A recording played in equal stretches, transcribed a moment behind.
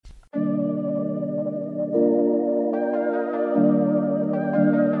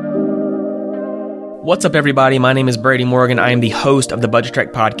What's up, everybody? My name is Brady Morgan. I am the host of the Budget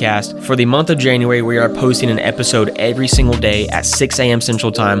Trek podcast. For the month of January, we are posting an episode every single day at 6 a.m.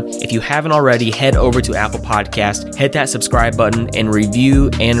 Central Time. If you haven't already, head over to Apple Podcast, hit that subscribe button, and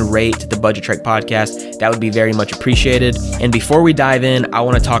review and rate the Budget Trek podcast. That would be very much appreciated. And before we dive in, I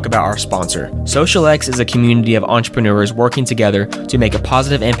want to talk about our sponsor. SocialX is a community of entrepreneurs working together to make a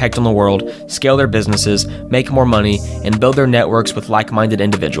positive impact on the world, scale their businesses, make more money, and build their networks with like-minded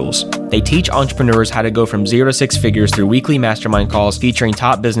individuals. They teach entrepreneurs how to go from 0 to 6 figures through weekly mastermind calls featuring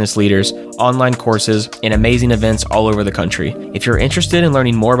top business leaders, online courses, and amazing events all over the country. If you're interested in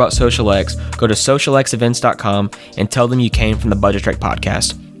learning more about SocialX, go to socialxevents.com and tell them you came from the Budget Trek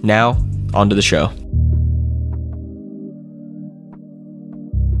podcast. Now, on to the show.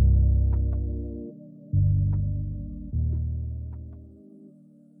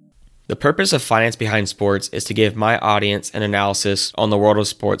 The purpose of Finance Behind Sports is to give my audience an analysis on the world of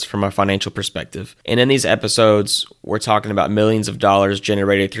sports from a financial perspective. And in these episodes, we're talking about millions of dollars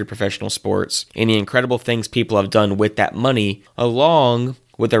generated through professional sports and the incredible things people have done with that money, along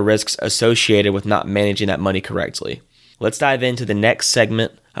with the risks associated with not managing that money correctly. Let's dive into the next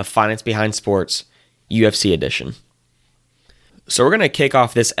segment of Finance Behind Sports, UFC edition. So we're going to kick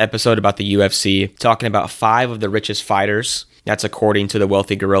off this episode about the UFC, talking about 5 of the richest fighters. That's according to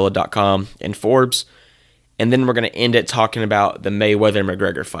thewealthygorilla.com and Forbes. And then we're going to end it talking about the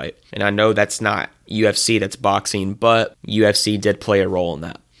Mayweather-McGregor fight. And I know that's not UFC, that's boxing, but UFC did play a role in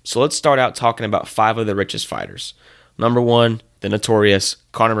that. So let's start out talking about 5 of the richest fighters. Number 1, the notorious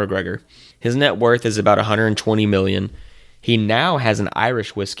Conor McGregor. His net worth is about $120 million. He now has an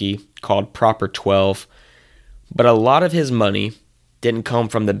Irish whiskey called Proper 12, but a lot of his money didn't come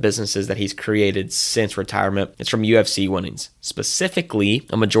from the businesses that he's created since retirement. It's from UFC winnings. Specifically,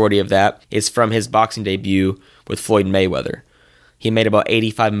 a majority of that is from his boxing debut with Floyd Mayweather. He made about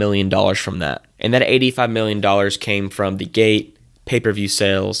 $85 million from that. And that $85 million came from the gate, pay-per-view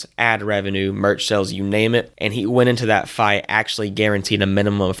sales, ad revenue, merch sales, you name it. And he went into that fight actually guaranteed a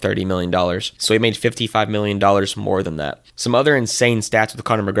minimum of $30 million. So he made $55 million more than that. Some other insane stats with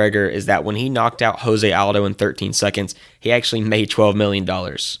Conor McGregor is that when he knocked out Jose Aldo in 13 seconds, he actually made $12 million.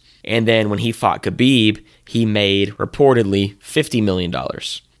 And then when he fought Khabib, he made reportedly $50 million,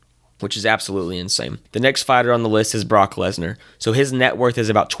 which is absolutely insane. The next fighter on the list is Brock Lesnar. So his net worth is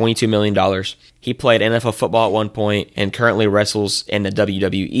about $22 million. He played NFL football at one point and currently wrestles in the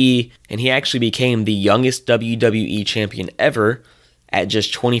WWE. And he actually became the youngest WWE champion ever at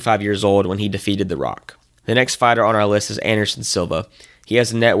just 25 years old when he defeated The Rock. The next fighter on our list is Anderson Silva. He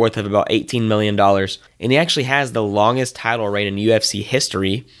has a net worth of about $18 million, and he actually has the longest title reign in UFC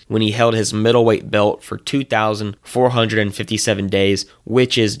history when he held his middleweight belt for 2,457 days,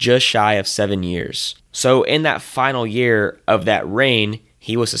 which is just shy of 7 years. So in that final year of that reign,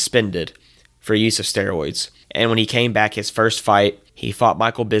 he was suspended for use of steroids. And when he came back his first fight, he fought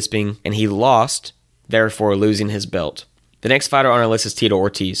Michael Bisping, and he lost, therefore losing his belt. The next fighter on our list is Tito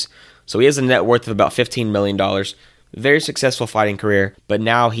Ortiz. So he has a net worth of about $15 million. Very successful fighting career, but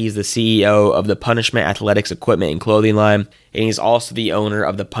now he's the CEO of the Punishment Athletics Equipment and Clothing line, and he's also the owner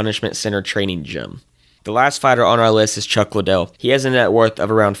of the Punishment Center Training Gym. The last fighter on our list is Chuck Liddell. He has a net worth of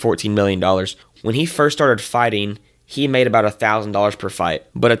around $14 million. When he first started fighting, he made about $1,000 per fight,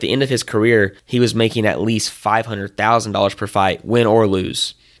 but at the end of his career, he was making at least $500,000 per fight, win or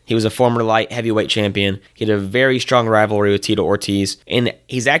lose. He was a former light heavyweight champion. He had a very strong rivalry with Tito Ortiz, and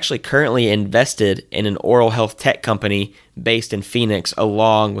he's actually currently invested in an oral health tech company based in Phoenix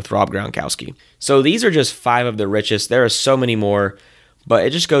along with Rob Gronkowski. So these are just 5 of the richest. There are so many more, but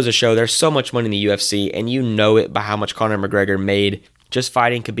it just goes to show there's so much money in the UFC, and you know it by how much Conor McGregor made. Just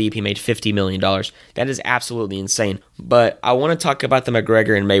fighting Khabib, he made $50 million. That is absolutely insane. But I want to talk about the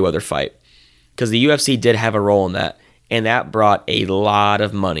McGregor and Mayweather fight because the UFC did have a role in that. And that brought a lot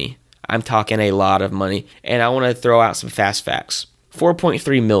of money. I'm talking a lot of money. And I want to throw out some fast facts.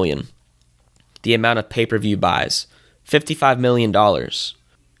 4.3 million. The amount of pay-per-view buys. $55 million.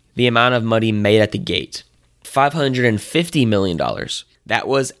 The amount of money made at the gate. $550 million. That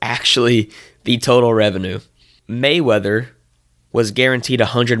was actually the total revenue. Mayweather was guaranteed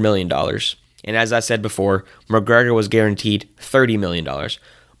 $100 million. And as I said before, McGregor was guaranteed $30 million.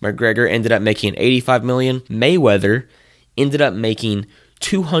 McGregor ended up making $85 million. Mayweather ended up making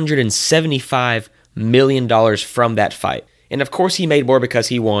 $275 million from that fight. And of course he made more because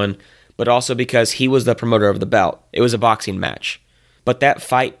he won, but also because he was the promoter of the bout. It was a boxing match. But that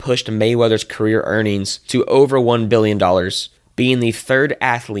fight pushed Mayweather's career earnings to over $1 billion, being the third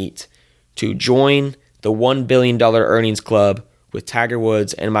athlete to join the $1 billion earnings club with Tiger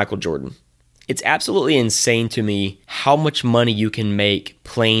Woods and Michael Jordan. It's absolutely insane to me how much money you can make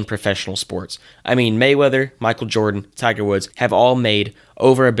playing professional sports. I mean, Mayweather, Michael Jordan, Tiger Woods have all made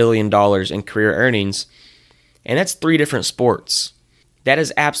over $1 billion in career earnings, and that's 3 different sports. That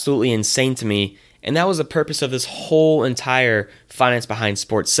is absolutely insane to me, and that was the purpose of this whole entire Finance Behind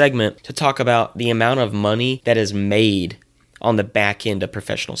Sports segment, to talk about the amount of money that is made on the back end of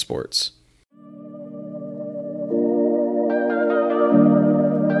professional sports.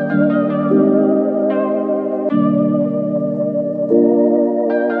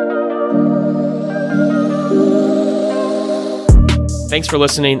 Thanks for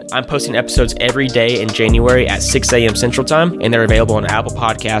listening. I'm posting episodes every day in January at 6 a.m. Central Time, and they're available on Apple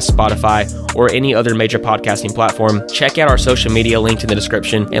Podcasts, Spotify, or any other major podcasting platform. Check out our social media linked in the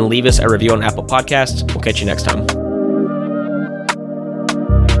description and leave us a review on Apple Podcasts. We'll catch you next time.